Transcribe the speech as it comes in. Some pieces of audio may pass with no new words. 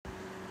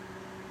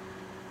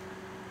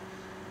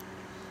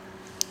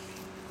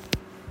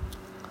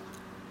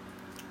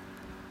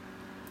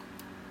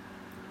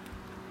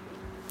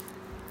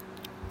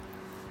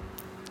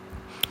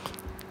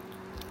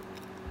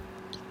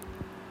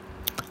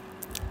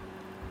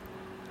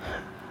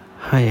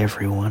Hi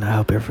everyone, I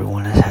hope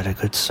everyone has had a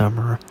good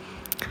summer.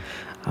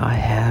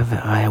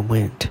 I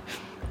went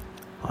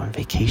on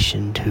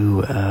vacation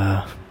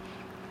to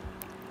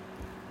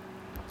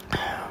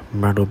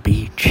Myrtle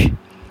Beach.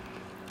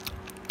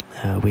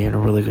 We had a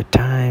really good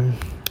time.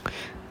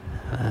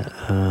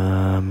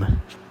 And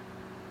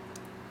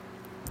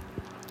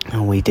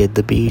we did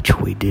the beach,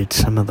 we did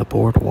some of the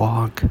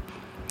boardwalk.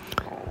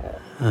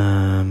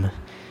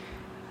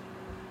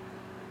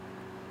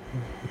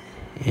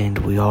 And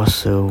we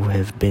also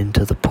have been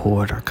to the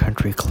port or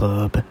country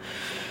club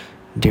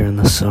during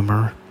the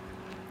summer.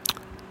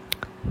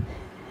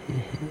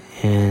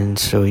 And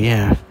so,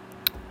 yeah,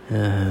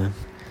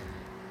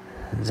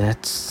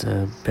 that's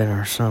been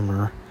our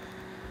summer.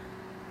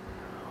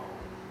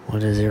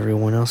 What has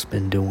everyone else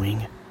been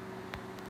doing?